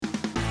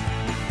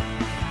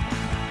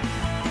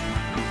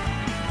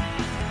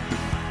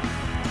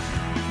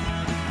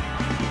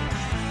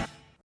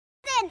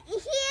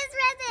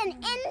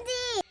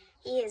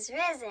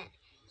risen.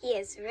 He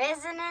is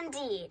risen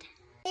indeed.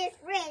 He is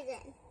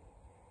risen.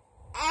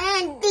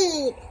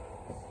 Indeed.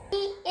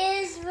 He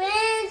is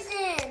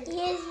risen.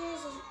 He is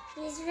risen.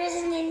 He is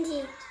risen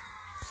indeed.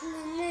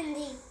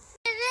 Indeed.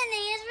 He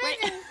is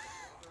risen.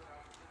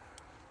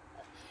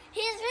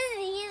 He is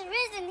risen. He is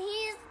risen. He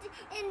is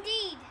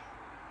indeed.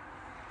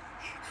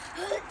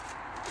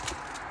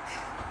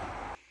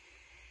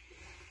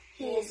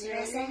 He is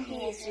risen. He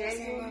is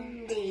risen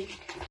indeed.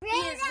 He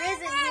is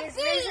risen.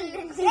 He is risen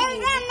indeed.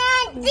 Risen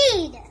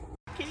indeed.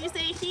 Can you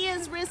say he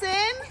is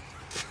risen?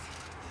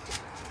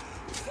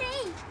 Sit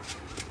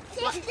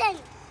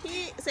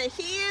down. Say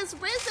he is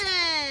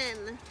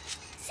risen.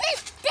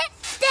 Sit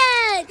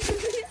down.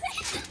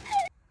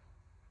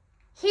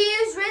 He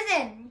is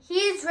risen. He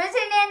is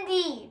risen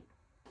indeed.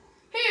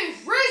 He is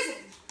risen.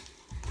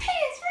 He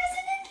is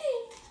risen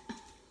indeed.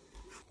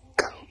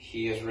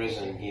 He is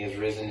risen. He is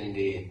risen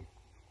indeed.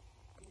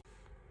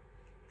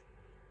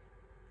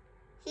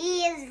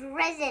 He is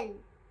risen.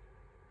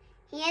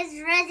 He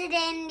is risen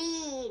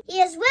indeed.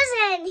 He is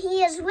risen.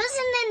 He is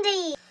risen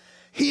indeed.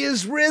 He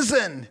is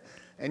risen.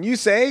 And you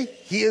say,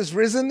 he is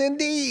risen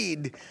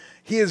indeed.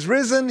 He is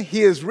risen.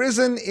 He is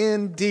risen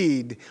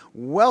indeed.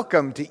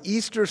 Welcome to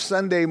Easter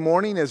Sunday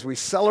morning as we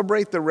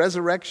celebrate the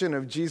resurrection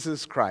of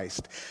Jesus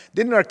Christ.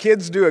 Didn't our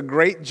kids do a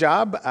great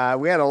job?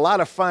 We had a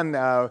lot of fun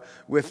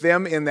with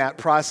them in that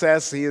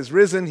process. He is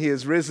risen. He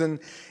is risen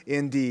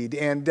indeed.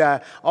 And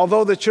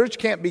although the church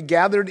can't be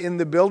gathered in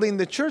the building,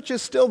 the church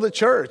is still the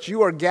church.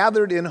 You are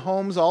gathered in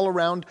homes all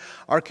around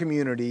our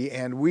community,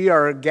 and we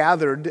are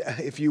gathered,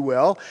 if you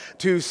will,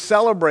 to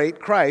celebrate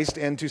Christ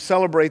and to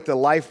celebrate the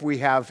life we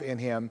have in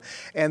Him.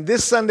 And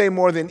this Sunday,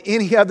 more than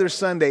any other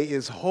Sunday,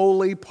 is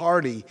Holy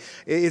Party.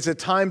 It's a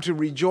time to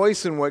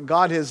rejoice in what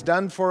God has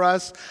done for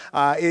us.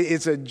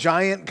 It's a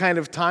giant kind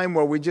of time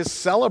where we just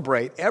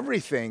celebrate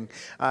everything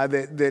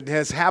that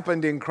has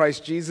happened in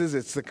Christ Jesus.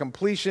 It's the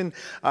completion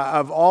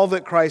of all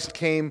that Christ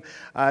came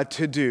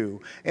to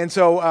do. And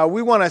so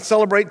we want to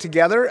celebrate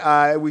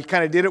together. We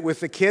kind of did it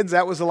with the kids.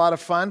 That was a lot of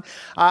fun.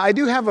 I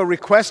do have a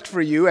request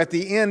for you at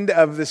the end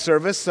of the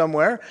service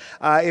somewhere.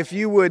 If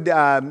you would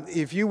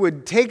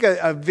take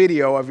a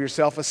video of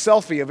yourself, a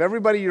selfie of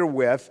everybody you're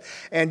with,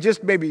 and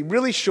just maybe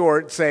really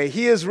short say,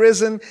 he is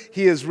risen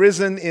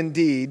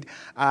indeed,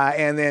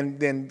 and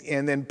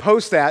then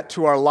post that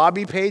to our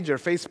lobby page, our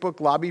Facebook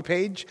lobby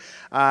page.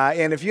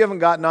 And if you haven't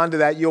gotten onto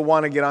that, you'll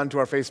want to get onto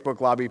our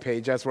Facebook lobby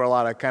page. That's where a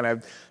lot of kind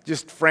of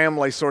just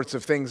family sorts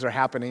of things are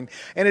happening.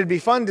 And it'd be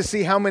fun to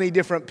see how many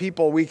different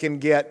people we can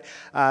get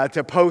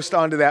to post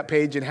onto that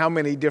page and how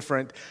many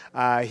different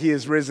he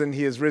is risen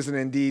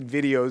indeed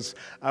videos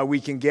we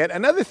can get.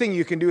 Another thing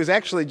you can do is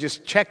actually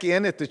just check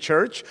in at the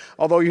church,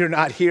 although you're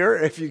not here.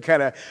 If you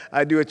kind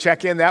of do a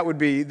check-in, that would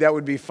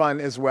be fun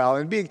as well.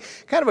 And be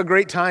kind of a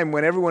great time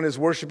when everyone is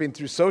worshiping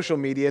through social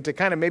media to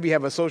kind of maybe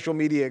have a social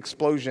media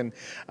explosion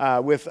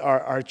with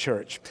our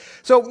church.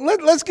 So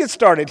let's get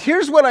started.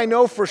 Here's what I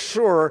know for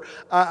sure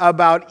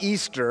about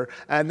Easter,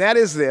 and that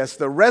is this: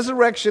 the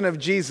resurrection of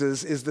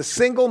Jesus is the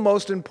single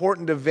most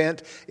important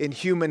event in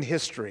human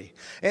history.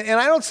 And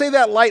I don't say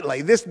that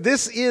lightly.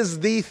 This is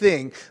the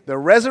thing. The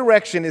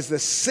resurrection is the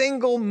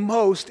single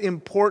most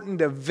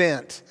important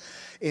event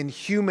in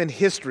human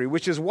history,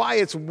 which is why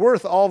it's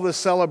worth all the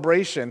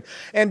celebration.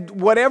 And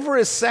whatever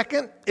is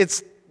second,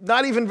 it's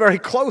not even very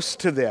close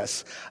to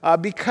this,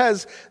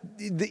 because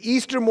the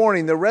Easter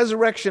morning, the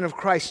resurrection of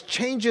Christ,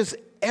 changes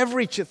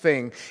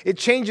everything. It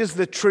changes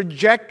the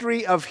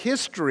trajectory of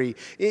history.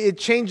 It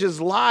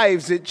changes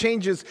lives. It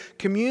changes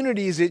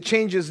communities. It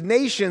changes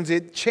nations.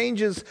 It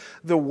changes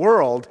the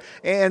world.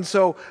 And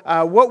so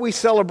what we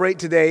celebrate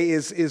today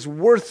is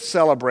worth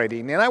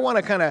celebrating. And I want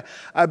to kind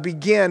of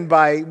begin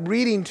by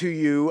reading to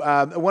you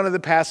one of the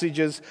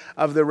passages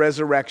of the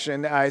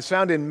resurrection. It's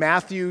found in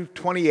Matthew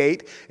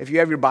 28. If you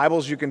have your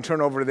Bibles, you can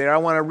turn over there. I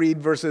want to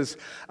read verses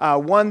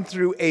 1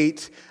 through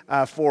 8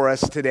 for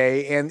us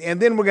today.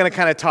 And then we're going to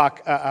kind of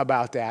talk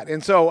about that.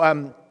 And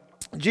so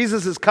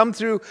Jesus has come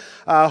through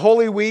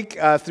Holy Week,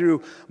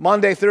 through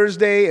Maundy,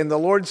 Thursday, and the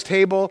Lord's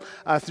table,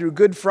 through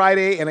Good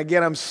Friday. And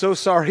again, I'm so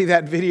sorry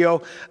that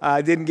video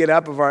didn't get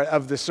up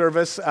of the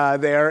service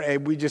there.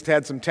 And we just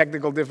had some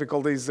technical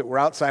difficulties that were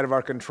outside of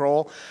our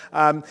control.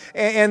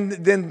 And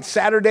then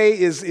Saturday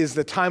is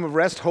the time of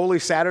rest, Holy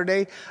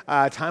Saturday,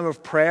 time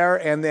of prayer.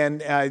 And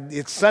then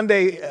it's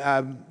Sunday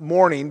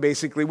morning,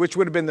 basically, which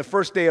would have been the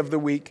first day of the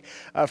week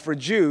for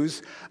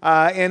Jews.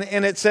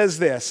 And it says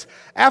this: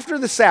 after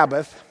the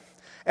Sabbath,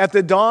 at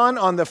the dawn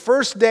on the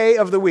first day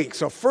of the week,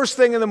 so first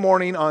thing in the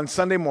morning on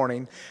Sunday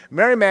morning,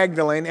 Mary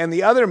Magdalene and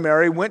the other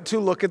Mary went to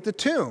look at the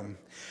tomb.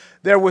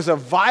 There was a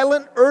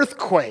violent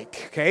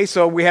earthquake. Okay,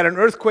 so we had an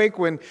earthquake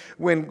when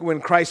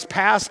Christ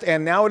passed,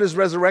 and now at his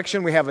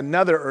resurrection we have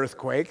another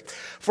earthquake.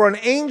 For an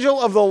angel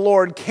of the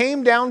Lord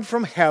came down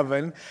from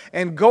heaven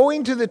and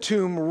going to the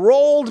tomb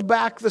rolled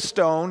back the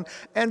stone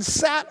and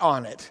sat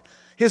on it.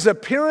 His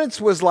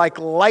appearance was like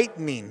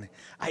lightning.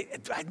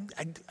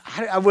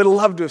 I would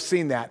love to have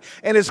seen that.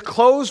 And his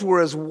clothes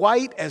were as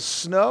white as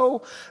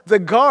snow. The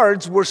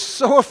guards were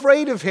so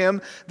afraid of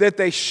him that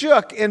they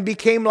shook and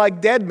became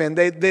like dead men.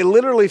 They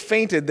literally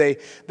fainted.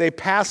 They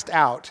passed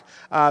out.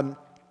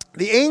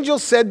 The angel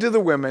said to the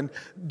women,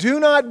 "Do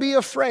not be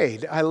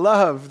afraid." I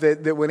love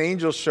that when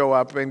angels show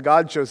up and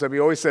God shows up, he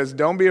always says,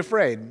 "Don't be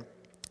afraid.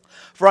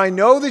 For I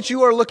know that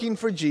you are looking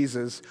for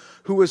Jesus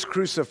who was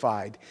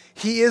crucified.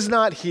 He is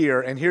not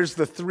here." And here's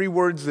the 3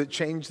 words that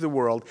change the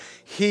world.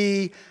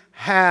 He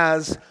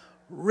has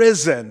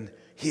risen.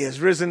 He has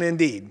risen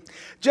indeed.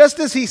 Just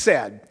as he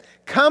said,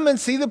 "Come and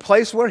see the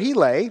place where he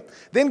lay.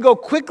 Then go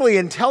quickly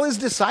and tell his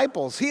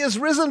disciples, he has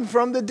risen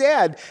from the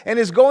dead and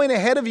is going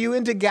ahead of you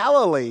into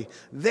Galilee.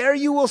 There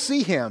you will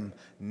see him.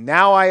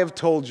 Now I have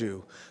told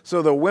you."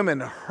 So the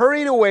women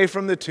hurried away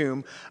from the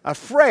tomb,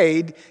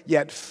 afraid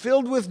yet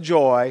filled with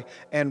joy,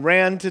 and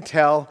ran to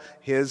tell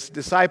his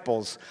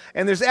disciples.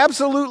 And there's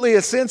absolutely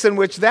a sense in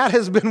which that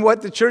has been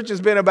what the church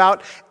has been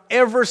about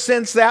ever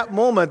since that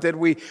moment, that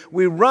we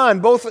run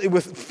both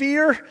with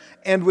fear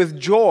and with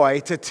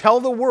joy to tell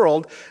the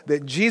world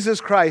that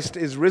Jesus Christ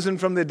is risen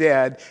from the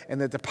dead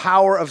and that the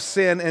power of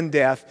sin and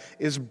death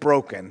is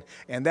broken.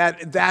 And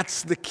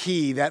that's the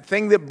key. That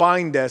thing that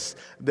bound us,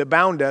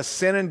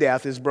 sin and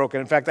death, is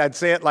broken. In fact, I'd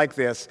say it like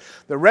this: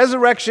 the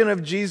resurrection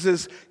of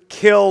Jesus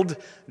killed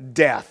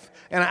death.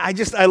 And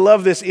I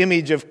love this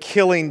image of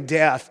killing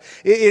death.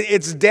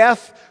 It's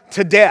death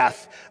to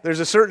death. There's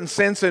a certain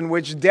sense in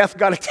which death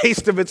got a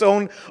taste of its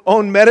own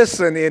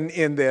medicine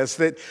in this.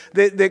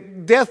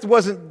 That death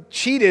wasn't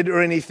cheated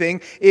or anything.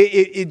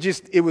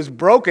 It was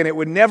broken. It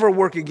would never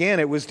work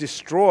again. It was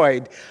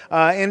destroyed.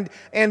 I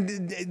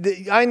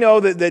know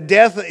that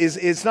death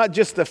it's not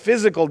just the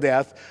physical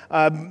death,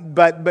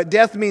 but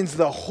death means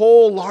the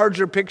whole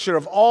larger picture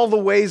of all the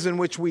ways in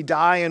which we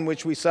die and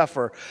which we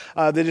suffer.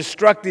 The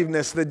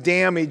destructiveness, the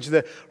damage,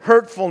 the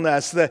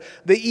hurtfulness, the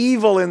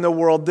evil in the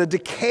world, the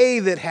decay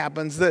that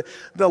happens, the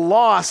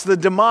loss, the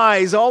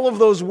demise, all of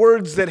those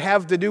words that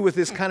have to do with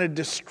this kind of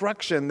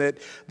destruction that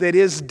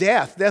is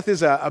death. Death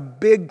is a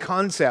big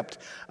concept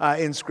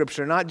in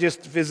Scripture, not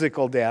just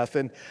physical death.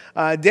 And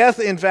death,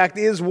 in fact,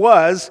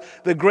 was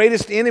the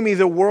greatest enemy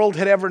the world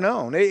had ever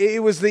known.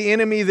 It was the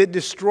enemy that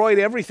destroyed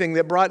everything,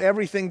 that brought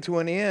everything to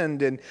an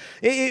end. And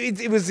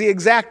it was the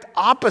exact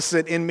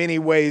opposite in many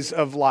ways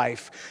of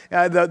life.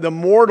 The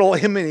mortal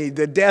enemy,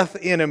 the death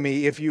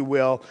enemy, if you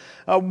will,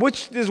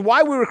 which is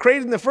why we were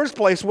created in the first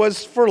place,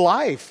 was for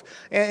life.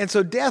 And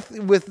so death,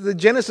 with the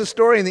Genesis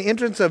story and the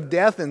entrance of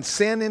death and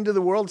sin into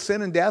the world,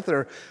 sin and death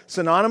are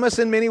synonymous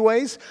in many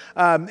ways.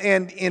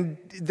 And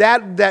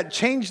that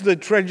changed the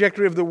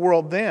trajectory of the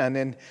world then.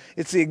 And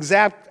it's the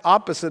exact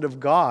opposite of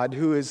God,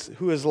 who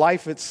is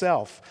life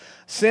itself.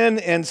 Sin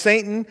and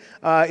Satan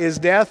is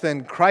death,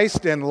 and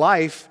Christ and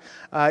life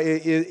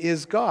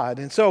is God.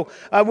 And so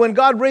when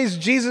God raised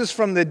Jesus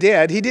from the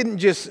dead, he didn't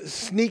just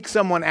sneak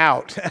someone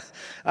out.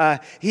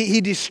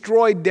 He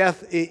destroyed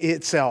death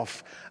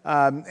itself.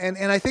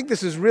 And I think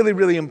this is really,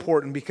 really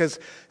important, because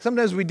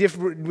sometimes we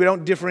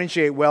don't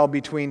differentiate well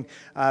between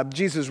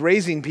Jesus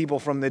raising people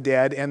from the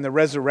dead and the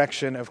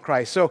resurrection of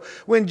Christ. So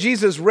when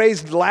Jesus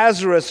raised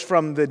Lazarus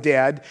from the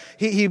dead,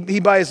 he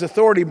by his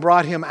authority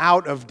brought him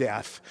out of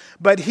death.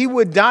 But he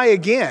would die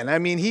again. I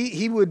mean,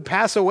 he would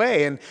pass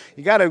away, and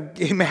you got to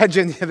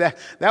imagine that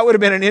would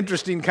have been an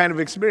interesting kind of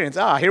experience.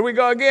 Here we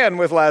go again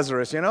with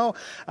Lazarus, you know?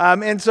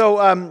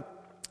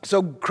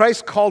 So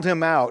Christ called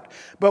him out.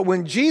 But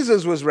when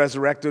Jesus was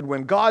resurrected,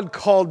 when God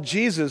called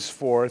Jesus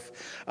forth,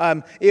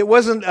 it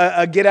wasn't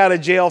a get out of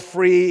jail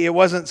free. It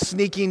wasn't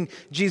sneaking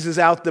Jesus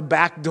out the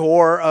back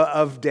door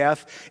of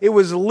death. It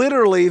was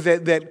literally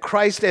that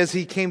Christ, as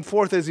he came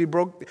forth,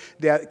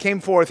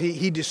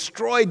 he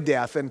destroyed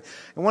death. And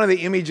one of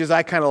the images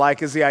I kind of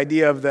like is the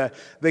idea of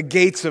the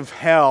gates of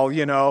hell,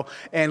 you know,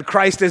 and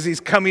Christ, as he's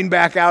coming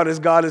back out, as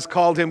God has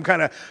called him,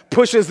 kind of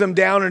pushes them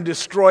down and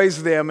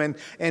destroys them.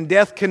 And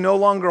death can no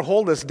longer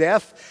hold us.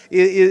 Death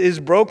is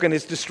broken.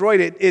 It's destroyed.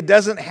 It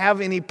doesn't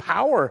have any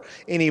power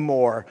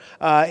anymore.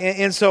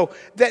 And so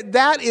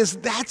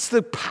that's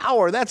the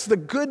power. That's the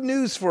good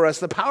news for us.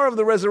 The power of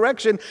the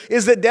resurrection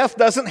is that death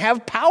doesn't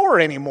have power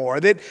anymore.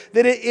 That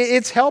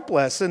it's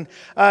helpless. And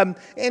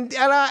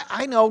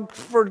I know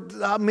for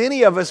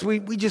many of us,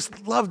 we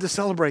just love to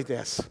celebrate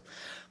this.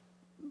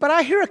 But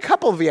I hear a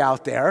couple of you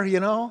out there, you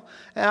know.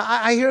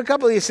 I hear a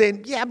couple of you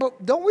saying, yeah,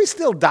 but don't we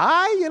still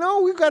die? You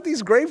know, we've got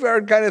these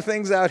graveyard kind of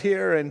things out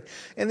here. And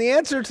the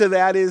answer to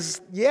that is,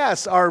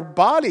 yes, our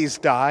bodies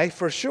die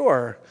for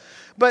sure.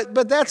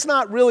 But that's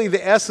not really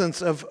the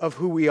essence of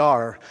who we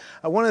are.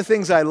 One of the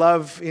things I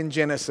love in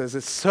Genesis,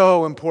 it's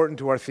so important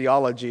to our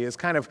theology, is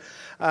kind of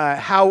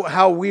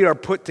how we are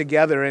put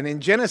together. And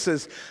in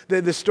Genesis,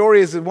 the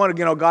story is one,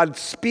 you know, God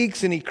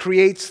speaks and he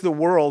creates the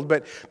world.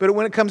 But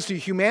when it comes to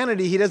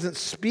humanity, he doesn't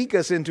speak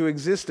us into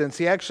existence.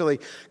 He actually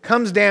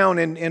comes down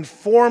and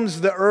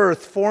forms the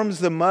earth, forms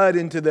the mud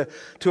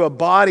to a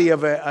body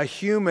of a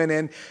human.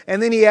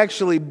 And then he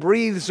actually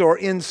breathes, or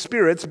in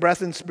spirits,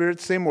 breath and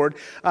spirit, same word,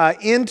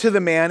 into the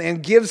into man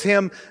and gives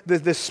him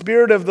the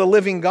Spirit of the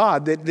living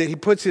God, that he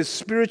puts his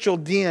spiritual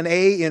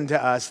DNA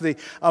into us, the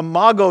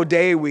imago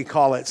Dei we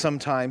call it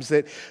sometimes,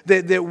 that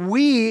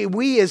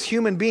we as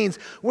human beings,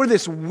 we're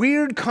this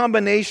weird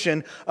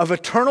combination of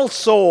eternal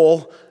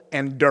soul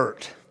and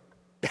dirt.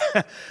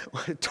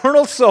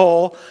 Eternal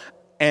soul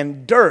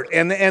and dirt,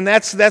 and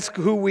that's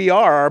who we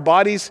are. Our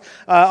bodies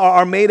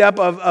are made up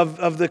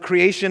of the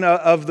creation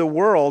of the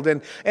world,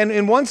 and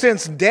in one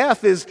sense,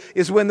 death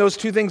is when those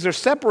two things are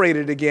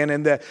separated again,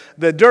 and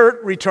the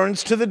dirt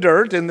returns to the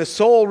dirt, and the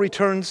soul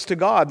returns to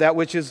God, that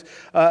which is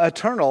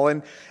eternal.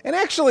 And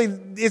actually,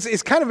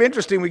 it's kind of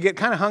interesting. We get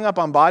kind of hung up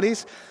on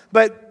bodies,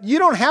 but you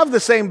don't have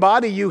the same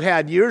body you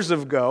had years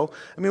ago.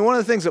 I mean, one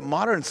of the things that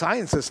modern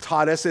science has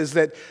taught us is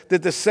that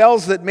the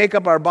cells that make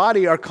up our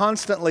body are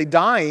constantly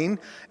dying,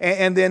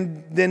 and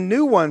then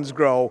new ones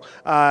grow.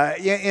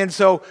 And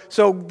so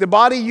the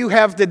body you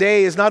have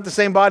today is not the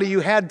same body you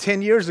had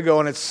 10 years ago,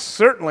 and it's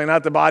certainly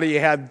not the body you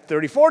had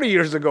 30, 40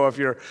 years ago if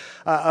you're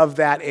of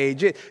that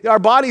age. Our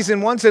bodies, in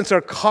one sense, are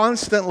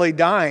constantly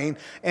dying,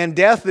 and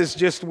death is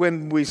just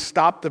when we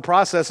stop the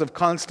process of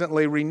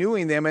constantly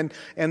renewing them,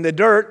 and the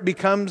dirt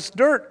becomes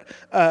dirt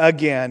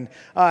again.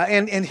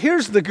 And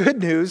here's the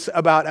good news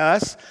about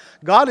us.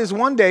 God is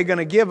one day going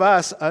to give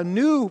us a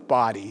new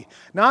body,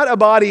 not a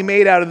body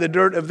made out of the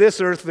dirt of this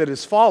earth that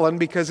is fallen,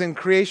 because in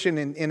creation,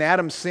 in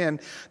Adam's sin,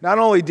 not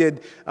only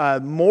did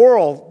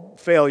moral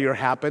failure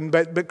happen,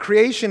 but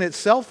creation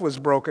itself was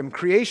broken.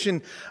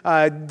 Creation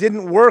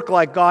didn't work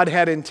like God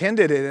had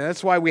intended it, and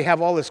that's why we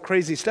have all this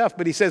crazy stuff.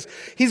 But he says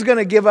he's going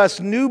to give us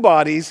new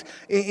bodies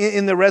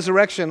in the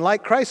resurrection,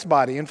 like Christ's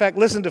body. In fact,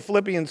 listen to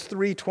Philippians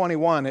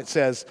 3:21. It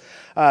says,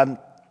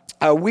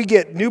 we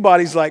get new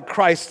bodies like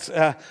Christ's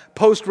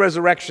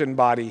post-resurrection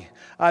body.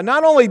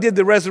 Not only did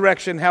the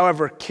resurrection,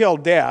 however, kill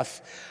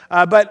death,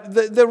 but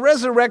the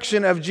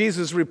resurrection of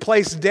Jesus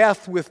replaced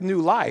death with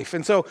new life.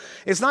 And so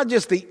it's not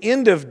just the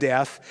end of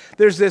death.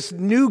 There's this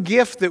new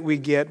gift that we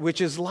get,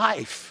 which is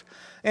life.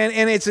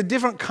 And it's a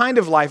different kind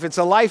of life. It's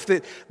a life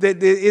that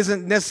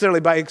isn't necessarily,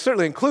 it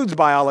certainly includes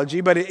biology,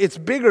 but it's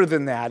bigger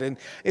than that. And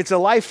it's a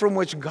life from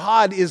which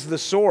God is the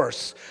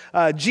source.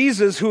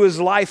 Jesus, who is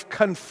life,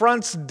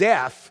 confronts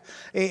death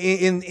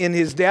in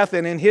his death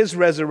and in his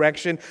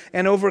resurrection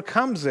and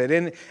overcomes it.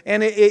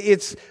 And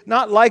it's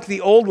not like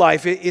the old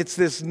life. It's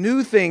this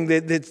new thing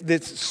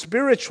that's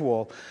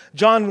spiritual.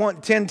 John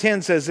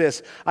 10:10 says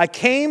this, I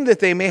came that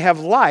they may have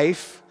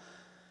life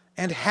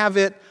and have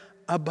it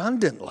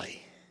abundantly.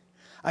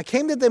 I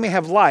came that they may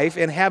have life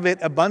and have it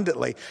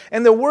abundantly.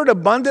 And the word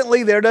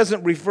abundantly there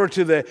doesn't refer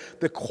to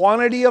the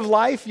quantity of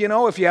life. You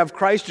know, if you have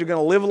Christ, you're going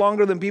to live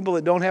longer than people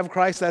that don't have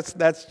Christ.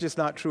 That's just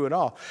not true at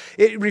all.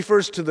 It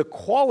refers to the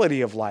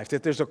quality of life,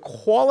 that there's a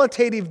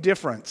qualitative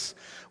difference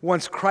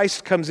once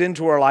Christ comes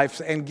into our lives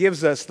and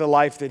gives us the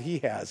life that he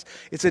has.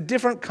 It's a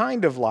different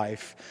kind of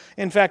life.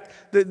 In fact,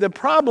 the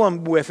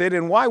problem with it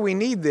and why we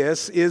need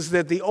this is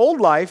that the old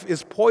life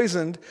is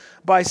poisoned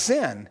by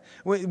sin.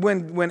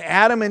 When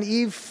Adam and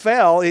Eve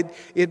fell,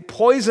 it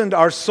poisoned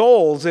our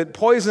souls. It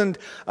poisoned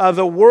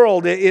the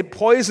world. It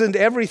poisoned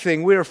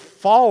everything. We are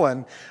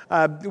fallen.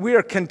 We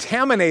are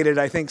contaminated,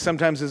 I think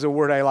sometimes is a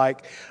word I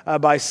like,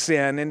 by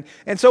sin.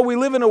 And so we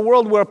live in a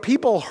world where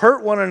people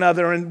hurt one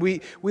another, and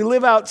we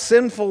live out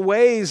sinful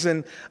ways.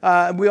 And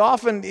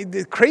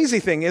the crazy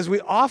thing is, we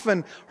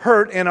often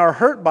hurt and are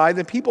hurt by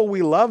the people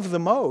we love the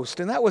most.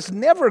 And that was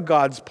never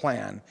God's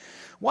plan.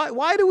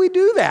 Why do we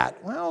do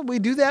that? Well, we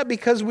do that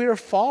because we are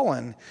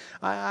fallen.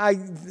 I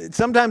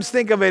sometimes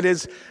think of it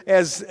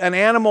as an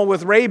animal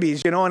with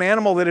rabies. You know, an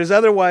animal that is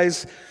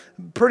otherwise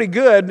pretty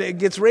good, it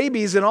gets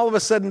rabies, and all of a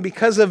sudden,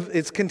 because of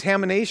its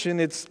contamination,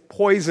 its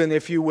poison,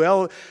 if you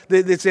will,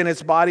 that's in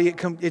its body,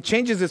 it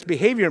changes its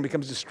behavior and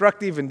becomes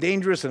destructive and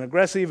dangerous and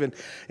aggressive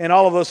and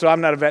all of those. So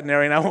I'm not a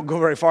veterinarian. I won't go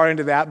very far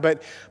into that.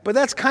 But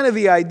that's kind of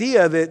the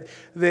idea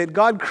that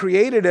God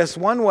created us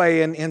one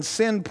way and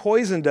sin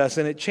poisoned us,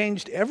 and it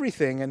changed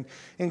everything, and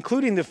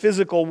including the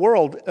physical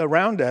world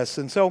around us.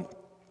 And so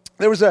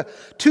there was a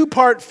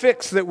two-part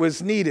fix that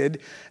was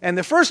needed, and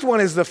the first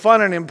one is the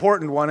fun and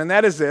important one, and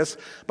that is this.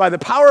 By the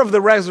power of the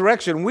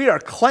resurrection, we are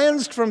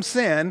cleansed from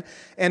sin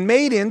and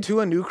made into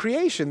a new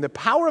creation. The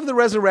power of the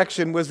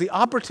resurrection was the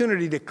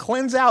opportunity to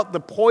cleanse out the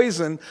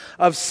poison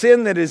of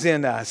sin that is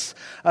in us.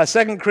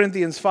 2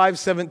 Corinthians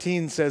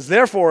 5:17 says,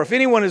 therefore, if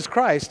anyone is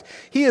Christ,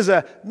 he is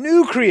a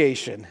new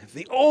creation.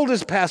 The old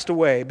has passed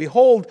away.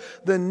 Behold,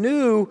 the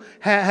new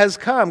has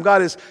come. God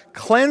has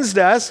cleansed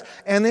us,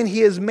 and then he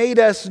has made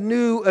us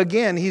new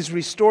again. He's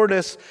restored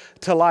us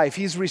to life.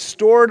 He's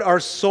restored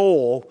our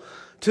soul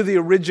to the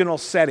original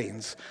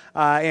settings.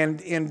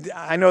 And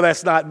I know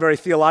that's not very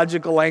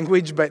theological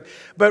language, but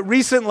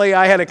recently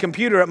I had a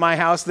computer at my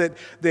house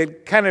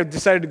that kind of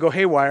decided to go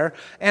haywire,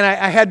 and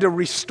I had to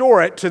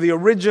restore it to the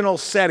original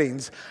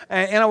settings.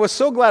 And I was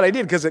so glad I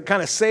did, because it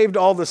kind of saved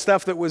all the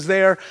stuff that was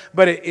there,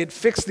 but it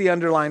fixed the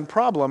underlying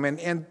problem.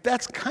 And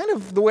that's kind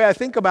of the way I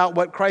think about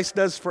what Christ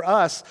does for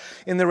us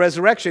in the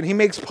resurrection. He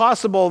makes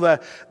possible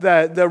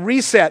the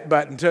reset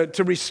button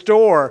to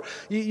restore.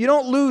 You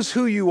don't lose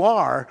who you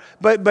are,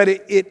 but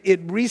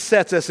it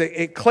resets us,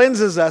 it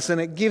cleanses us,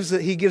 and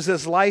He gives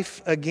us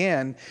life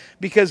again,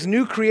 because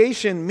new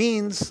creation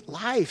means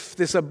life,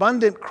 this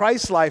abundant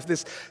Christ life,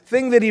 this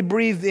thing that He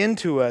breathed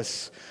into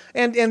us.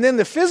 And then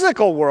the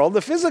physical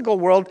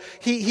world,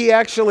 he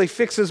actually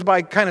fixes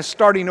by kind of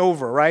starting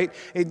over, right?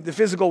 The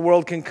physical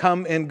world can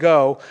come and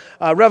go.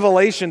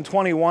 Revelation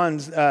 21,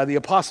 the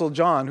Apostle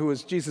John, who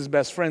was Jesus'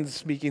 best friend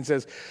speaking,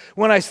 says,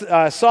 when I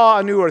saw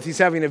a new earth, he's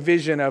having a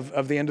vision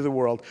of the end of the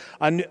world.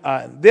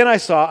 Then I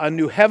saw a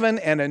new heaven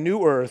and a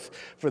new earth,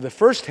 for the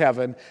first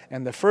heaven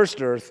and the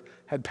first earth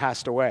had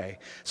passed away.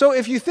 So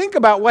if you think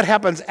about what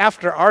happens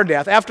after our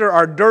death, after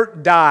our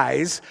dirt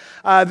dies,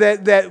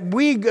 that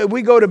we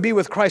go to be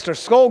with Christ, our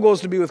soul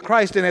goes to be with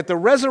Christ, and at the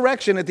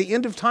resurrection, at the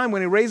end of time,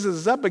 when He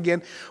raises us up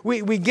again,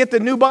 we get the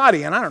new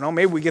body. And I don't know,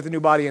 maybe we get the new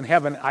body in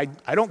heaven. I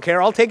don't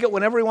care. I'll take it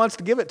whenever He wants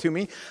to give it to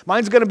me.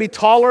 Mine's going to be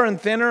taller and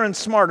thinner and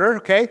smarter,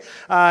 okay?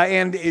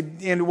 And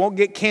it won't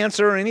get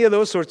cancer or any of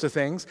those sorts of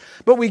things.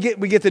 But we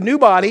get the new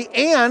body,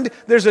 and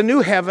there's a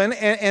new heaven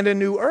and a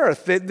new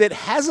earth that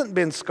hasn't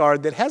been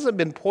scarred, that hasn't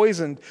been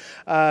poisoned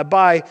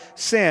by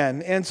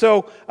sin. And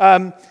so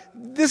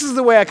this is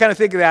the way I kind of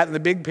think of that in the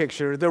big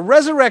picture. The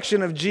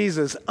resurrection of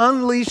Jesus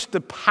unleashed the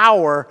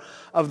power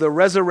of the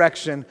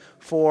resurrection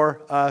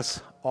for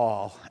us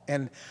all.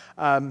 And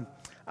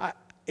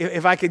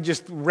if I could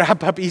just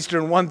wrap up Easter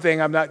in one thing,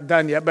 I'm not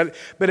done yet, but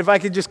if I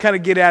could just kind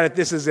of get at it,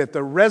 this is it.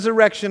 The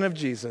resurrection of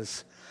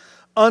Jesus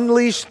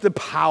unleashed the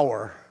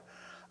power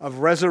of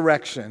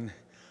resurrection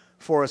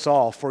for us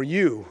all, for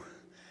you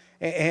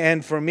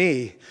and for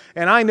me.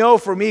 And I know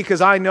for me, because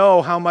I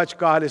know how much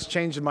God has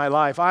changed in my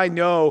life. I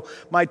know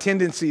my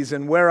tendencies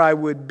and where I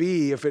would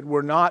be if it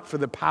were not for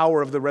the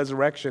power of the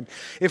resurrection.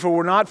 If it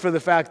were not for the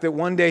fact that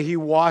one day He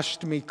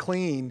washed me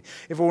clean.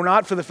 If it were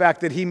not for the fact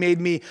that He made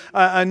me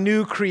a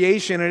new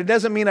creation. And it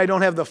doesn't mean I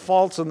don't have the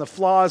faults and the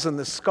flaws and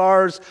the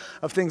scars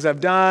of things I've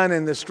done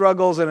and the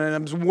struggles, and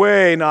I'm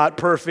way not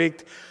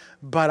perfect.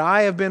 But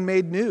I have been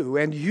made new,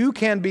 and you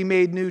can be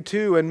made new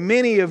too, and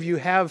many of you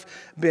have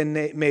been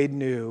made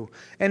new.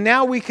 And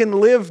now we can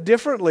live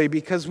differently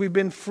because we've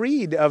been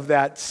freed of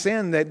that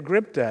sin that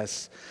gripped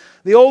us.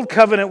 The old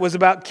covenant was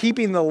about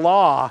keeping the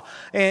law,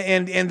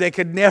 and they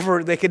could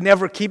never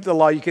keep the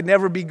law. You could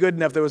never be good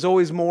enough. There was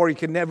always more. You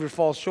could never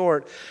fall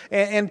short.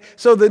 And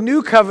so the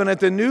new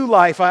covenant, the new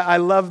life, I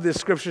love this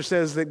scripture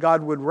says that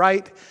God would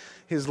write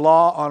His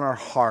law on our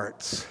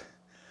hearts.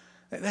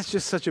 That's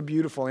just such a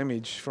beautiful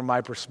image from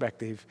my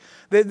perspective.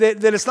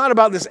 That it's not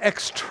about this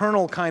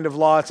external kind of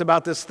law. It's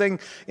about this thing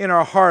in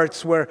our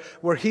hearts where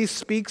He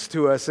speaks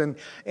to us. And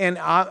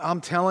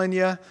I'm telling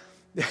you,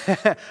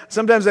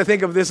 sometimes I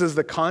think of this as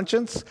the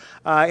conscience.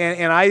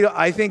 And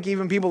I think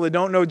even people that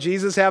don't know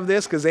Jesus have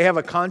this, because they have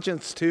a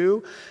conscience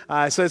too.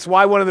 So it's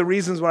why one of the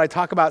reasons when I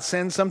talk about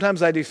sin,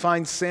 sometimes I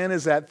define sin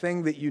as that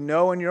thing that you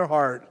know in your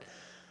heart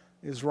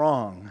is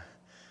wrong.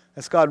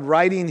 That's God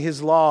writing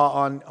His law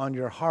on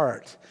your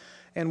heart.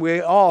 And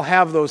we all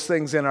have those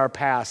things in our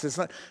past. It's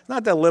not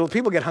that little.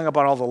 People get hung up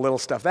on all the little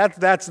stuff.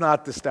 That's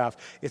not the stuff.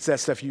 It's that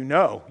stuff you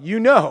know. You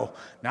know.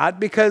 Not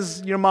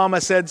because your mama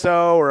said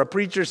so, or a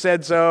preacher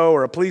said so,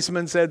 or a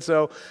policeman said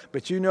so,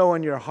 but you know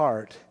in your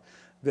heart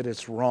that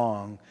it's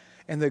wrong.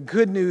 And the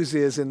good news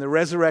is in the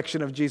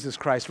resurrection of Jesus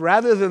Christ,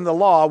 rather than the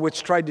law,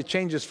 which tried to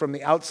change us from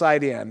the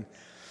outside in,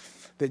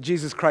 that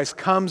Jesus Christ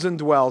comes and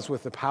dwells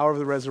with the power of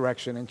the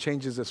resurrection and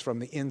changes us from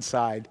the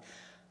inside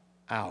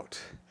out.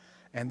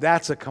 And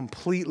that's a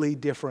completely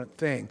different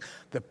thing.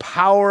 The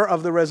power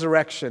of the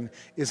resurrection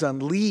is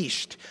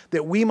unleashed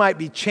that we might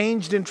be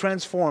changed and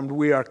transformed.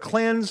 We are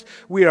cleansed,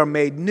 we are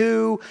made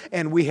new,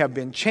 and we have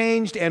been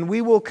changed, and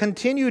we will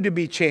continue to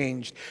be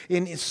changed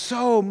in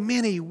so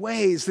many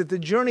ways that the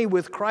journey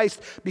with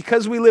Christ,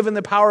 because we live in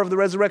the power of the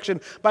resurrection,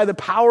 by the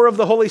power of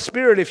the Holy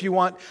Spirit, if you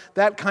want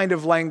that kind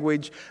of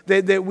language,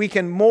 that we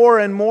can more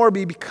and more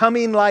be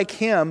becoming like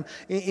Him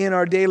in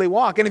our daily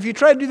walk. And if you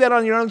try to do that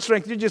on your own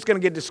strength, you're just going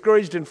to get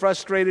discouraged and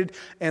frustrated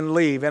and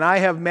leave. And I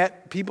have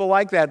met people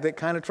like that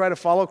kind of try to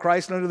follow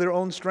Christ under their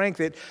own strength.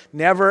 It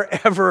never,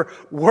 ever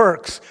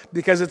works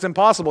because it's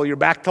impossible. You're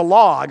back to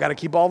law. I got to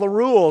keep all the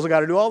rules. I got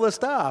to do all this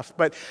stuff.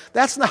 But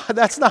that's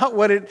not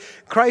what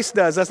Christ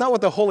does. That's not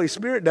what the Holy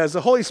Spirit does.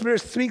 The Holy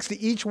Spirit speaks to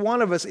each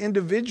one of us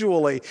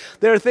individually.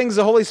 There are things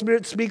the Holy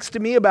Spirit speaks to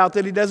me about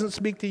that He doesn't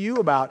speak to you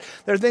about.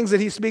 There are things that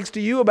He speaks to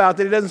you about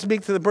that He doesn't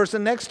speak to the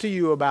person next to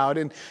you about.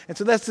 And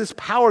so that's this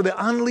power,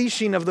 the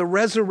unleashing of the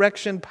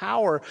resurrection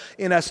power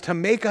in us to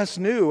make us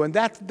new. And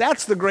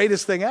that's the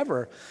greatest thing ever.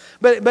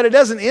 But it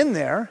doesn't end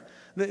there.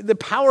 The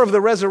power of the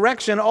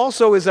resurrection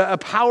also is a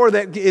power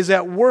that is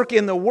at work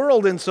in the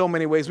world in so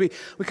many ways. We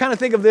kind of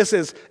think of this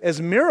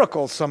as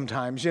miracles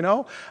sometimes, you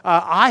know.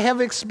 I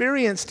have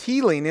experienced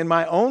healing in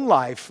my own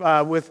life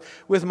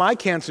with my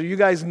cancer. You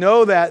guys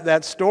know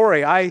that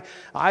story. I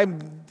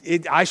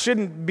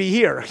shouldn't be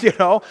here, you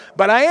know,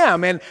 but I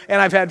am. And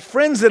I've had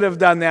friends that have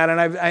done that, and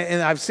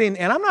I've seen,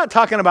 and I'm not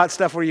talking about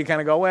stuff where you kind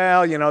of go,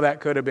 well, you know, that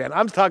could have been.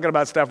 I'm talking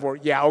about stuff where,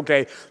 yeah,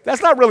 okay,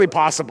 that's not really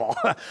possible.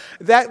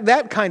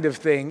 that kind of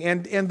thing.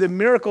 And the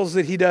miracles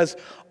that he does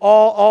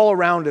all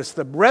around us.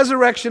 The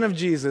resurrection of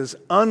Jesus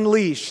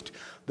unleashed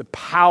the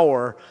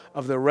power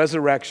of the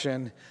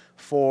resurrection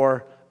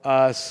for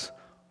us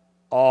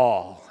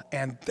all.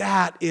 And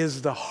that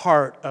is the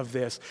heart of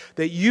this.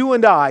 That you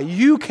and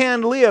you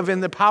can live in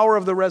the power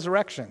of the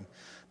resurrection.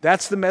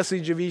 That's the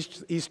message of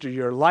Easter.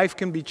 Your life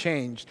can be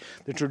changed.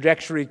 The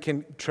trajectory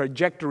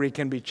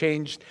can be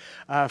changed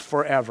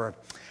forever.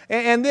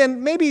 And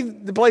then maybe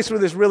the place where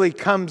this really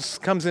comes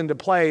into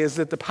play is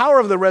that the power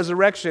of the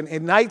resurrection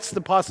ignites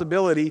the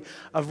possibility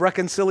of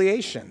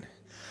reconciliation.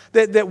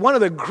 That one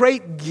of the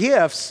great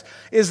gifts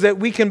is that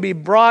we can be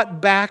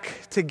brought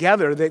back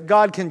together, that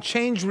God can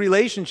change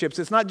relationships.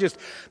 It's not just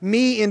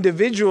me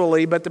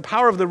individually, but the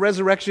power of the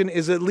resurrection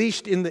is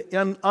unleashed in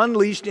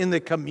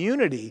the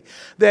community.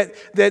 That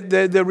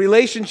the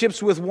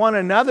relationships with one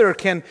another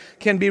can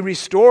be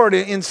restored.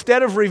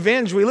 Instead of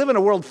revenge, we live in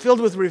a world filled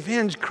with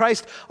revenge.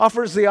 Christ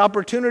offers the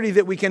opportunity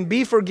that we can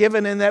be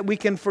forgiven and that we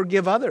can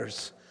forgive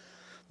others.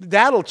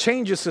 That'll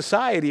change a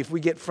society if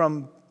we get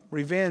from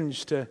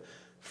revenge to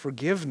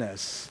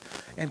forgiveness.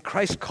 And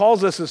Christ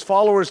calls us as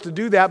followers to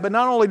do that, but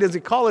not only does he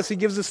call us, he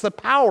gives us the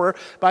power,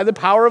 by the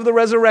power of the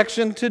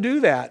resurrection, to do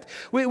that.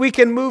 We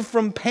can move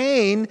from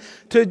pain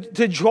to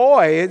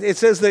joy. It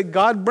says that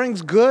God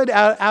brings good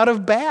out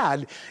of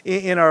bad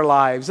in our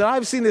lives. And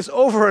I've seen this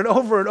over and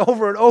over and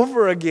over and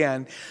over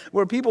again,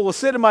 where people will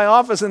sit in my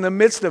office in the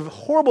midst of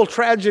horrible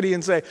tragedy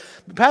and say,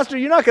 Pastor,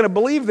 you're not going to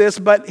believe this,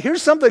 but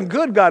here's something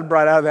good God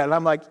brought out of that. And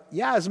I'm like,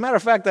 yeah, as a matter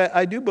of fact,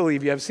 I do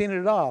believe you. I've seen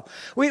it all.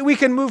 We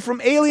can move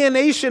from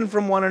alienation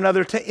from one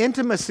another to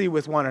intimacy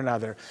with one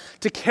another,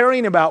 to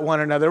caring about one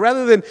another.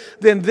 Rather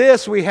than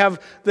this, we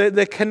have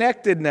the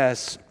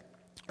connectedness.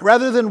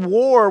 Rather than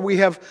war, we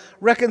have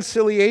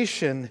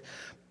reconciliation.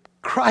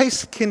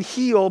 Christ can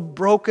heal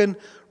broken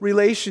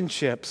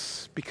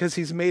relationships because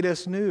he's made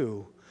us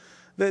new.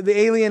 The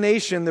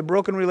alienation, the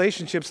broken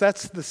relationships,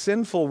 that's the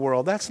sinful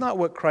world. That's not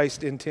what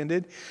Christ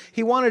intended.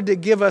 He wanted to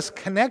give us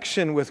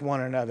connection with one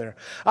another.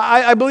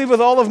 I believe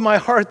with all of my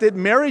heart that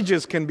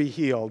marriages can be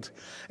healed.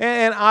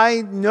 And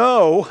I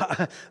know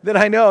that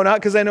I know, not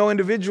because I know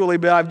individually,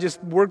 but I've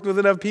just worked with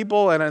enough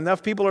people and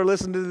enough people are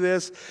listening to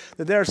this,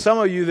 that there are some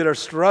of you that are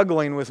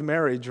struggling with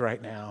marriage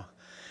right now.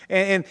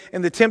 And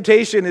the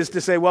temptation is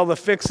to say, well, the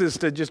fix is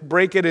to just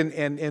break it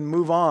and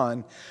move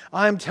on.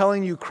 I'm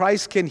telling you,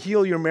 Christ can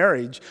heal your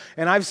marriage.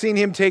 And I've seen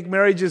him take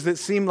marriages that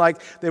seemed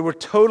like they were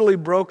totally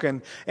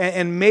broken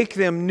and make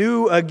them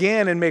new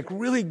again and make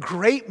really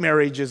great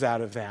marriages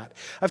out of that.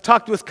 I've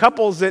talked with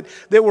couples that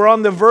were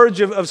on the verge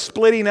of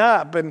splitting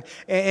up.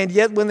 And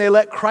yet when they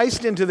let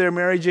Christ into their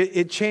marriage,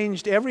 it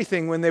changed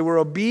everything when they were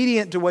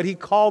obedient to what he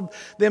called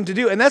them to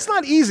do. And that's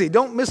not easy.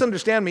 Don't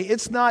misunderstand me.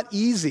 It's not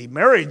easy.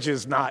 Marriage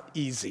is not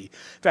easy.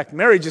 In fact,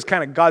 marriage is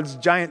kind of God's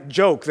giant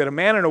joke that a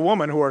man and a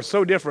woman who are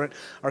so different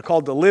are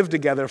called to live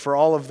together for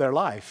all of their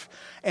life.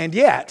 And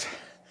yet,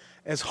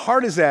 as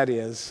hard as that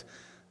is,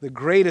 the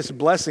greatest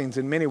blessings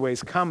in many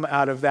ways come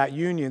out of that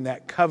union,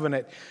 that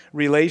covenant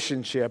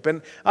relationship.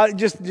 And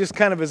just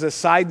kind of as a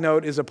side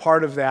note, as a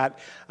part of that,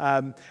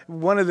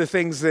 one of the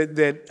things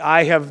that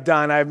I have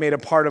done, I've made a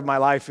part of my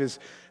life is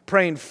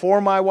praying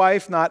for my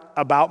wife, not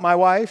about my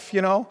wife,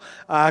 you know.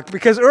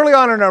 Because early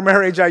on in our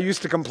marriage, I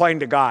used to complain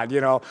to God, you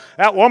know,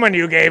 that woman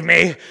you gave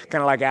me,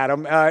 kind of like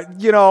Adam,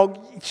 you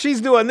know, she's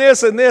doing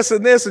this and this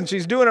and this, and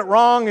she's doing it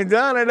wrong, and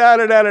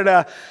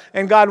da-da-da-da-da-da.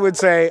 And God would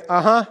say,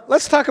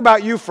 let's talk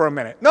about you for a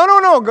minute. No, I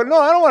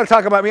don't want to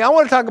talk about me. I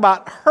want to talk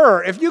about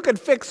her. If you could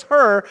fix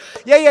her,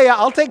 yeah,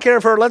 I'll take care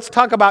of her. Let's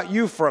talk about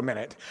you for a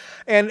minute.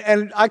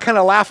 And I kind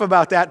of laugh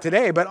about that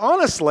today, but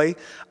honestly,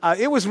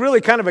 it was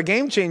really kind of a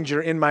game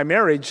changer in my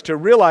marriage to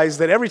realize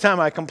that every time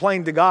I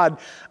complained to God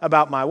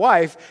about my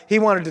wife, he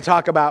wanted to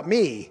talk about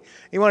me.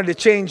 He wanted to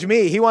change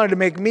me. He wanted to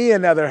make me a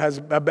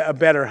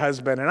better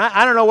husband. And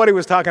I don't know what he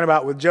was talking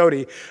about with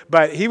Jody,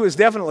 but he was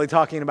definitely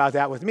talking about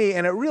that with me.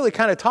 And it really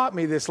kind of taught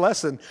me this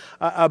lesson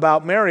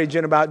about marriage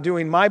and about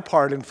doing my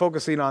part and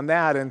focusing on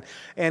that.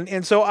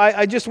 And so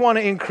I just want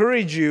to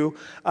encourage you,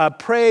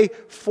 pray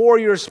for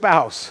your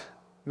spouse.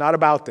 Not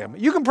about them.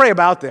 You can pray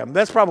about them.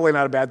 That's probably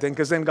not a bad thing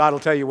because then God will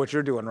tell you what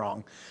you're doing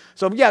wrong.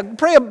 So yeah,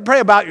 pray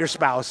about your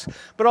spouse,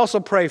 but also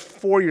pray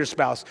for your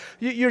spouse.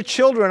 Your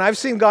children, I've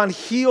seen God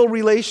heal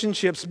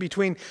relationships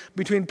between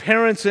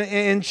parents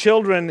and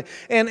children.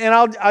 And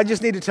I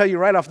just need to tell you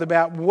right off the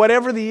bat,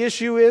 whatever the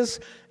issue is,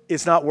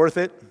 it's not worth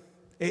it.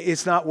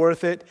 It's not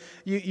worth it.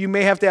 You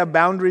may have to have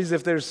boundaries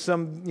if there's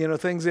some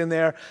things in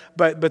there,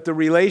 but the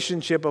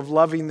relationship of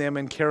loving them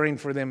and caring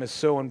for them is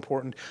so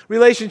important.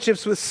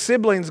 Relationships with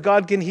siblings,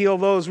 God can heal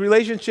those.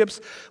 Relationships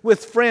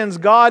with friends,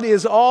 God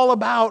is all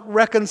about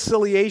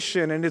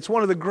reconciliation, and it's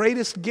one of the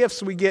greatest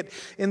gifts we get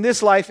in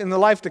this life, in the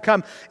life to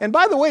come. And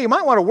by the way, you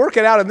might want to work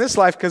it out in this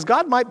life because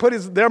God might put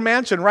their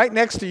mansion right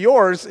next to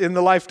yours in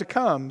the life to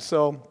come.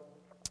 So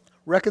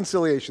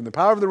reconciliation, the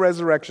power of the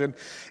resurrection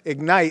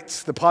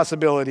ignites the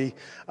possibility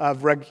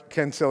of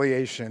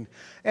reconciliation.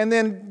 And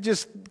then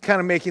just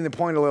kind of making the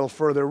point a little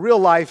further, real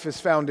life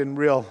is found in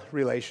real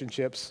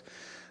relationships.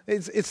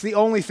 It's the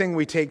only thing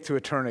we take to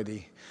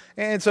eternity.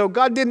 And so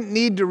God didn't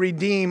need to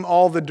redeem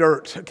all the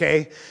dirt,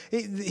 okay?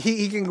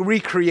 He can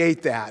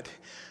recreate that.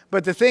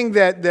 But the thing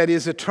that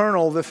is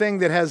eternal, the thing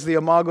that has the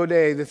imago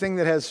Dei, the thing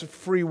that has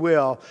free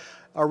will,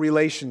 are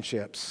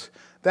relationships.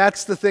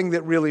 That's the thing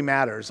that really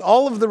matters.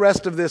 All of the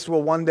rest of this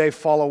will one day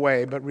fall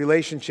away, but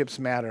relationships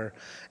matter.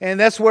 And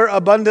that's where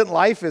abundant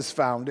life is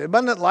found.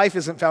 Abundant life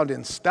isn't found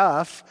in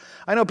stuff.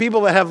 I know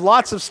people that have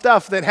lots of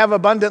stuff that have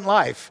abundant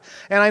life.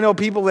 And I know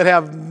people that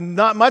have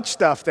not much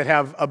stuff that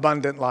have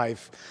abundant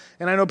life.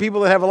 And I know people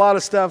that have a lot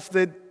of stuff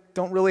that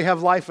don't really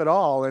have life at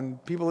all,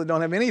 and people that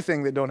don't have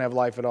anything that don't have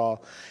life at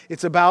all.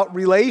 It's about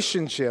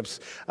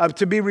relationships.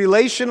 To be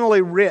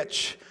relationally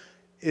rich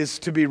is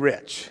to be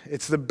rich.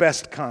 It's the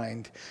best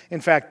kind.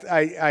 In fact,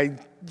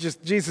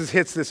 Jesus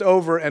hits this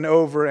over and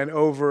over and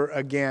over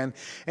again.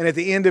 And at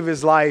the end of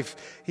his life,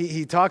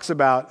 he talks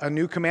about a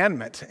new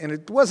commandment. And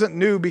it wasn't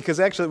new because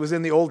actually it was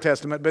in the Old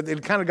Testament, but it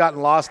had kind of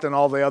gotten lost in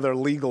all the other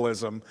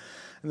legalism.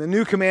 And the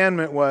new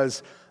commandment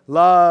was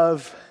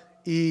love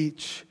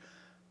each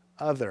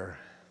other.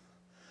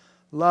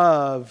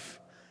 Love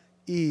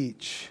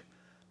each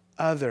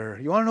other.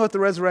 You want to know what the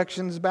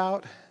resurrection is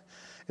about?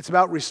 It's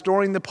about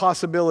restoring the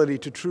possibility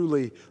to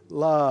truly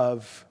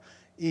love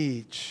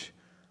each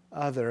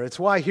other. It's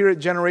why here at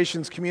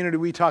Generations Community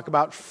we talk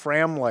about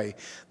family,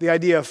 the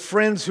idea of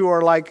friends who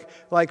are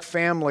like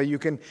family. You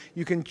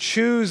can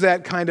choose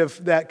that kind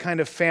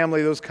of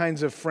family, those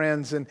kinds of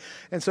friends, and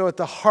so at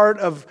the heart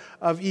of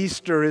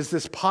Easter is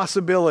this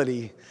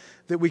possibility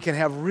that we can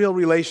have real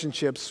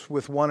relationships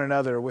with one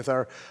another, with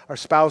our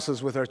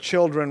spouses, with our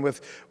children,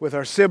 with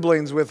our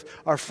siblings, with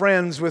our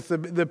friends, with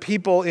the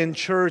people in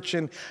church.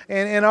 And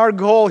our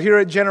goal here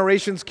at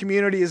Generations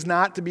Community is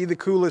not to be the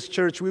coolest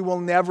church. We will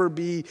never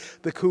be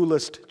the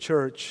coolest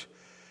church.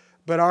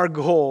 But our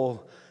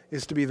goal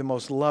is to be the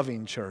most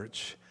loving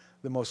church,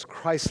 the most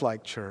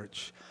Christ-like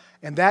church.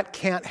 And that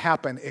can't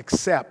happen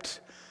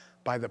except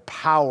by the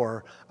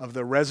power of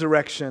the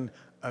resurrection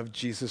of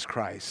Jesus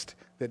Christ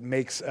that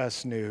makes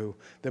us new.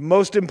 The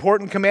most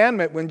important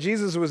commandment when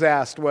Jesus was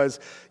asked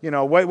was,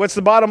 what's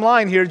the bottom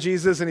line here,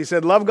 Jesus? And he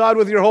said, love God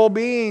with your whole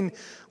being.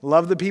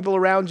 Love the people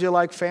around you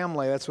like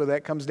family. That's what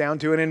that comes down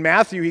to. And in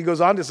Matthew, he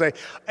goes on to say,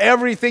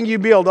 everything you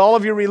build, all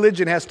of your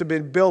religion has to be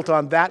built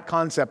on that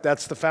concept.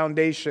 That's the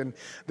foundation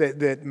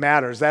that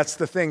matters. That's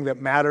the thing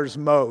that matters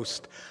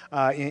most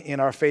in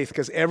our faith,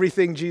 because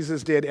everything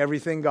Jesus did,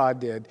 everything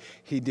God did,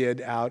 he did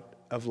out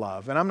of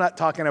love. And I'm not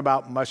talking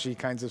about mushy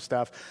kinds of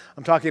stuff.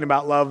 I'm talking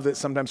about love that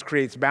sometimes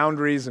creates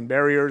boundaries and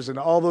barriers and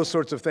all those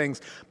sorts of things,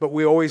 but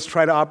we always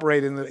try to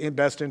operate in the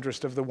best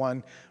interest of the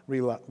one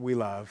we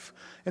love.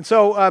 And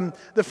so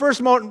the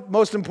first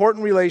most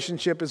important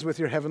relationship is with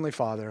your Heavenly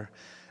Father.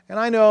 And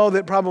I know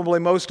that probably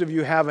most of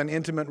you have an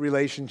intimate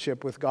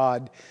relationship with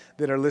God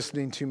that are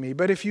listening to me,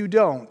 but if you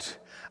don't,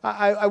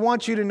 I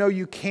want you to know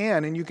you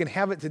can, and you can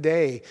have it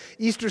today.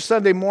 Easter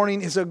Sunday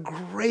morning is a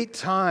great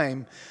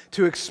time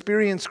to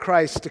experience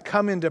Christ, to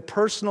come into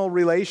personal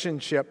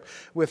relationship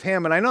with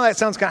Him. And I know that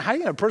sounds kind of, how do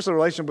you have a personal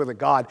relationship with a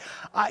God?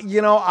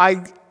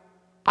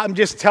 I'm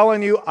just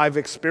telling you, I've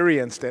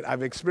experienced it.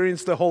 I've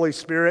experienced the Holy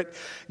Spirit.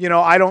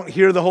 I don't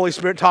hear the Holy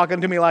Spirit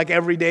talking to me like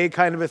every day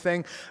kind of a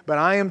thing, but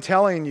I am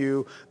telling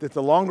you that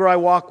the longer I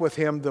walk with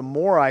Him, the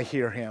more I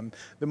hear Him.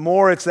 The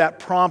more it's that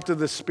prompt of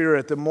the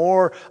Spirit, the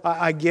more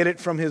I get it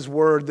from His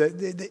Word.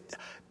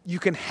 You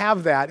can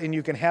have that, and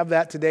you can have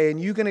that today, and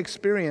you can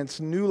experience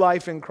new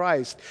life in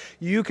Christ.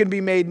 You can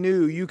be made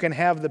new. You can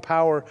have the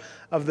power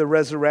of the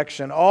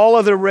resurrection. All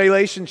other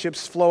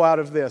relationships flow out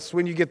of this.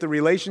 When you get the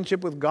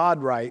relationship with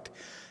God right,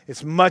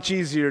 it's much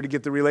easier to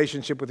get the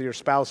relationship with your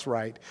spouse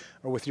right,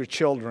 or with your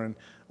children,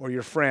 or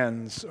your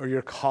friends, or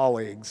your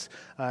colleagues.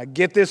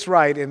 Get this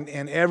right, and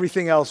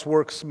everything else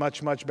works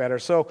much, much better.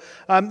 So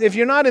if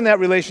you're not in that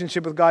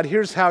relationship with God,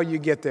 here's how you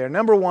get there.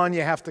 Number one,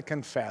 you have to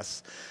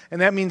confess.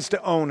 And that means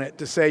to own it,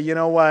 to say, you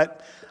know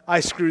what, I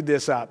screwed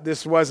this up.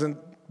 This wasn't,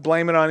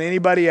 blame it on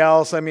anybody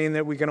else. I mean,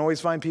 that we can always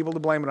find people to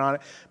blame it on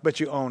it, but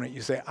you own it.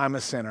 You say, I'm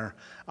a sinner.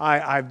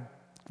 I've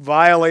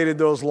violated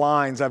those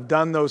lines. I've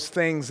done those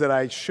things that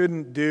I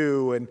shouldn't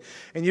do. And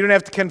you don't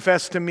have to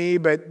confess to me,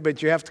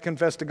 but you have to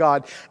confess to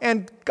God.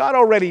 And God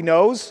already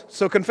knows.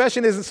 So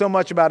confession isn't so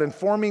much about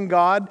informing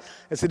God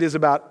as it is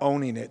about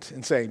owning it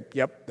and saying,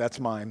 yep, that's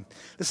mine.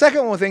 The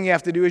second one thing you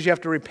have to do is you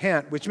have to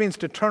repent, which means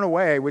to turn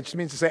away, which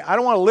means to say, I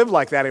don't want to live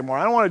like that anymore.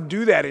 I don't want to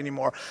do that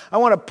anymore. I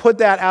want to put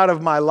that out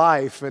of my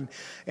life. And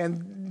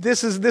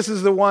this is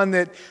the one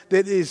that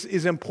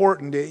is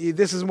important.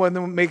 This is one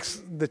that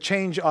makes the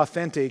change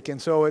authentic.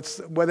 And so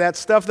it's that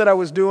stuff that I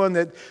was doing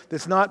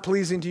that's not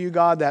pleasing to you,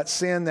 God, that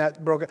sin,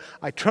 that broken,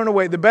 I turn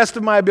away the best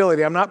of my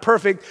ability. I'm not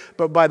perfect,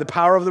 but by the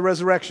power of the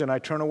resurrection, I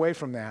turn away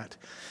from that.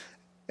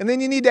 And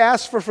then you need to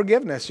ask for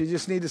forgiveness. You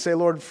just need to say,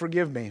 Lord,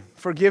 forgive me.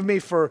 Forgive me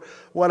for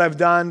what I've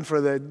done,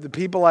 for the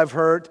people I've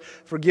hurt.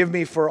 Forgive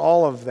me for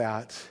all of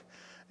that.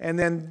 And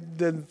then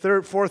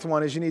the fourth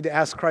one is you need to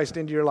ask Christ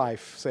into your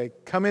life. Say,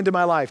 come into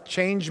my life,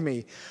 change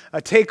me,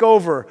 take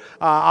over.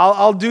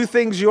 I'll do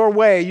things your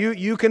way.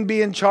 You can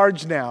be in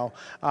charge now.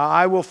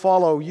 I will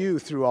follow you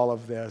through all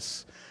of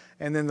this.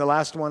 And then the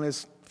last one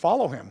is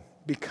follow him.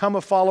 Become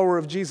a follower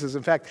of Jesus.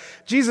 In fact,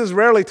 Jesus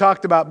rarely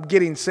talked about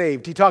getting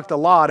saved. He talked a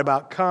lot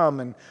about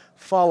come and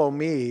follow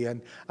me.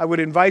 And I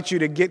would invite you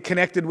to get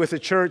connected with a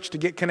church, to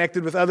get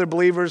connected with other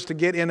believers, to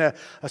get in a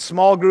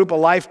small group, a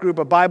life group,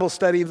 a Bible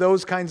study,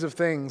 those kinds of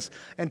things.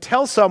 And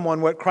tell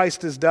someone what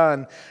Christ has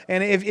done.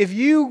 And if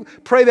you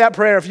pray that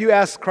prayer, if you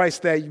ask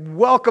Christ that,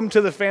 welcome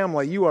to the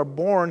family. You are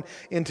born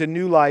into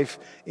new life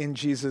in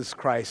Jesus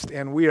Christ.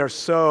 And we are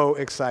so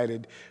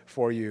excited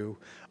for you.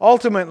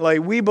 Ultimately,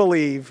 we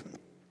believe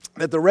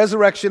that the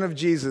resurrection of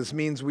Jesus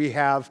means we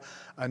have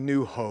a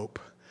new hope.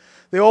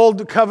 The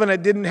old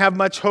covenant didn't have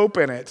much hope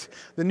in it.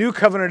 The new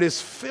covenant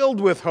is filled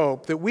with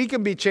hope that we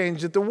can be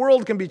changed, that the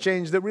world can be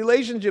changed, that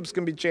relationships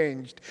can be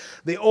changed.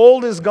 The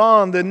old is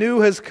gone, the new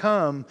has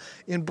come.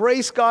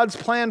 Embrace God's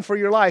plan for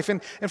your life.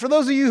 And for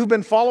those of you who've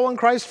been following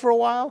Christ for a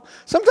while,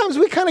 sometimes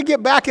we kind of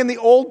get back in the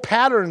old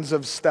patterns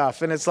of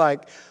stuff, and it's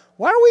like,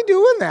 why are we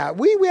doing that?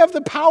 We have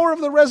the power of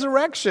the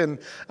resurrection.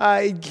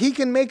 He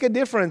can make a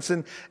difference.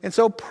 And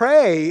so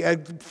pray,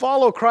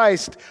 follow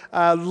Christ,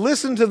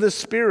 listen to the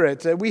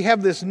Spirit. We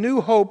have this new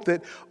hope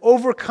that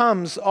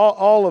overcomes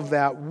all of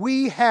that.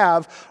 We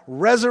have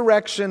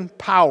resurrection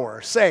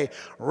power. Say,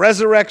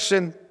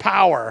 resurrection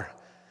power.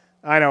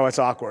 I know it's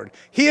awkward.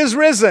 He is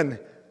risen.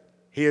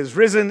 He is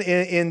risen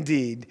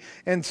indeed.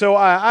 And so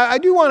I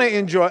do want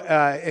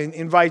to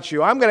invite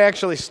you. I'm going to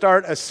actually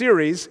start a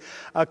series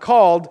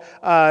called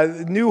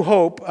New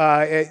Hope.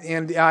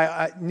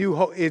 New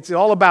Hope. It's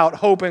all about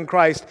hope in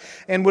Christ.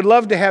 And would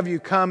love to have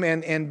you come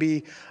and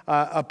be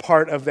a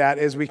part of that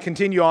as we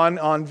continue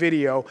on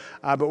video.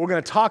 But we're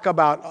going to talk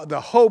about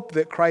the hope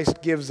that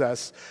Christ gives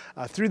us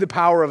through the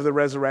power of the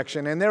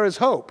resurrection. And there is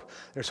hope.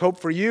 There's hope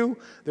for you.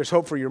 There's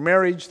hope for your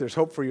marriage. There's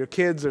hope for your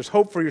kids. There's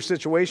hope for your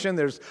situation.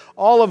 There's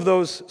all of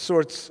those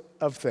sorts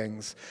of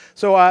things.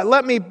 So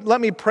let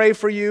me pray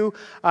for you,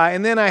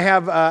 and then I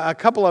have a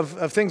couple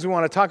of things we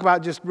want to talk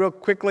about just real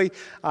quickly,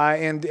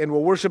 and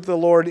we'll worship the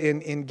Lord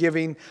in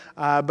giving.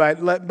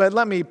 But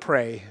let me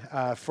pray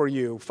for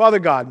you, Father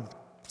God.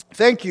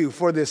 Thank you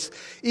for this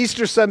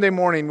Easter Sunday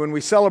morning when we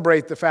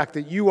celebrate the fact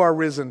that you are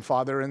risen,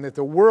 Father, and that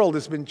the world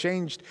has been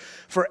changed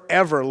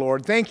forever,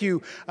 Lord. Thank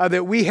you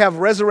that we have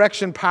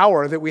resurrection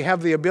power, that we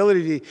have the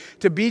ability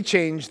to be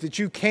changed, that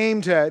you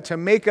came to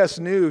make us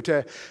new,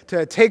 to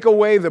take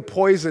away the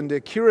poison, to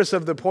cure us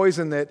of the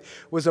poison that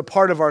was a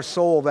part of our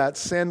soul, that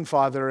sin,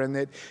 Father, and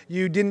that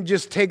you didn't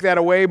just take that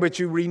away, but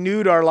you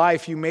renewed our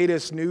life. You made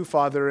us new,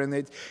 Father, and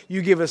that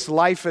you give us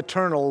life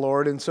eternal,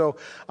 Lord. And so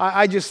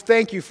I just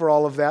thank you for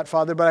all of that,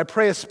 Father, but I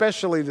pray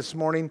especially this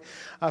morning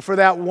for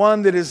that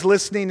one that is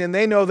listening and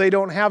they know they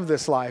don't have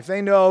this life.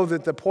 They know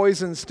that the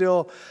poison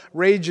still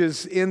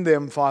rages in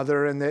them,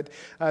 Father, and that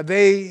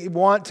they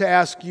want to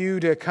ask you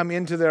to come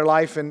into their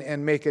life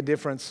and make a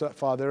difference,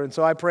 Father. And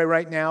so I pray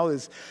right now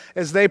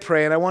as they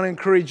pray, and I want to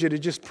encourage you to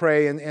just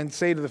pray and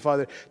say to the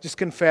Father, just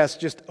confess,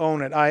 just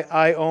own it.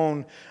 I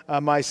own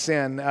my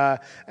sin.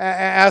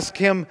 Ask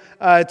him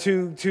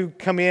to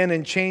come in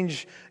and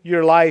change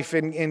your life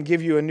and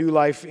give you a new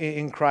life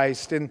in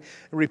Christ, and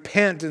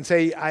repent and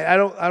say, I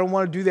don't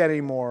want to do that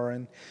anymore,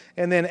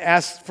 and then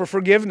ask for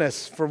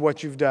forgiveness for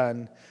what you've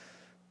done,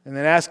 and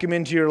then ask him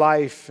into your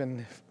life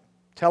and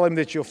tell him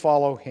that you'll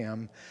follow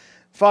him.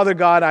 Father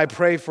God, I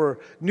pray for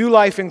new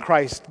life in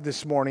Christ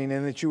this morning,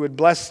 and that you would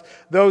bless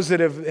those that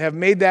have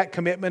made that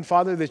commitment,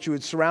 Father, that you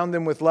would surround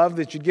them with love,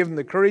 that you'd give them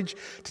the courage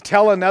to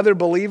tell another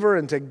believer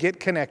and to get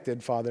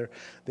connected, Father,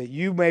 that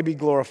you may be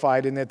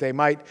glorified and that they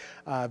might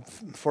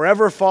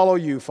forever follow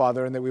you,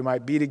 Father, and that we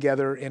might be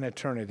together in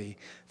eternity.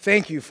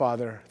 Thank you,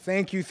 Father.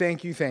 Thank you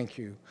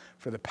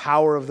for the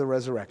power of the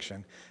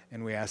resurrection.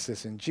 And we ask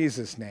this in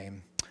Jesus'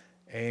 name.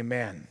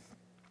 Amen.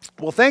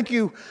 Well, thank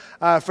you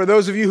for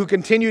those of you who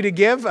continue to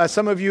give.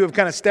 Some of you have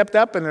kind of stepped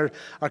up and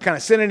are kind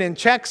of sending in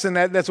checks, and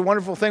that's a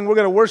wonderful thing. We're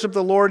going to worship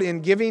the Lord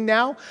in giving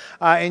now,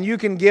 and you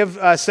can give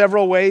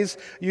several ways.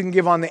 You can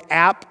give on the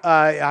app.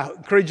 I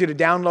encourage you to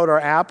download our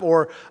app,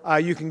 or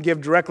you can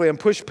give directly on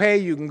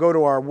PushPay. You can go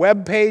to our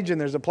web page,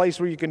 and there's a place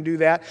where you can do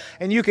that.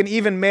 And you can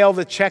even mail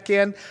the check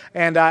in,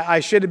 and I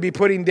should be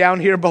putting down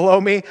here below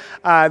me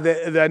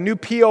the new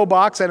P.O.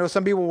 box. I know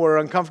some people were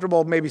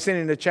uncomfortable maybe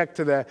sending a check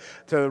to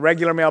the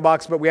regular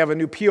mailbox, but we have a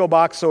new P.O.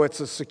 box, so it's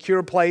a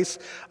secure place.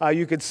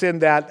 You could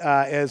send that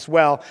as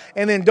well.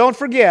 And then don't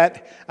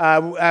forget,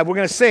 we're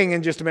going to sing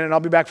in just a minute, and I'll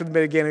be back for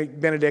the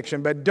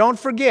benediction, but don't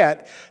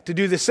forget to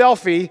do the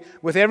selfie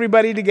with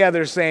everybody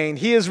together saying,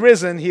 He is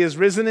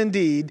risen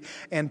indeed,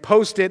 and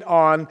post it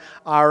on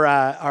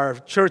our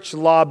church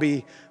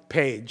lobby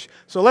page.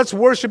 So let's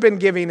worship in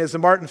giving as the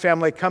Martin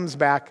family comes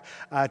back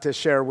to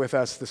share with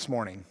us this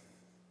morning.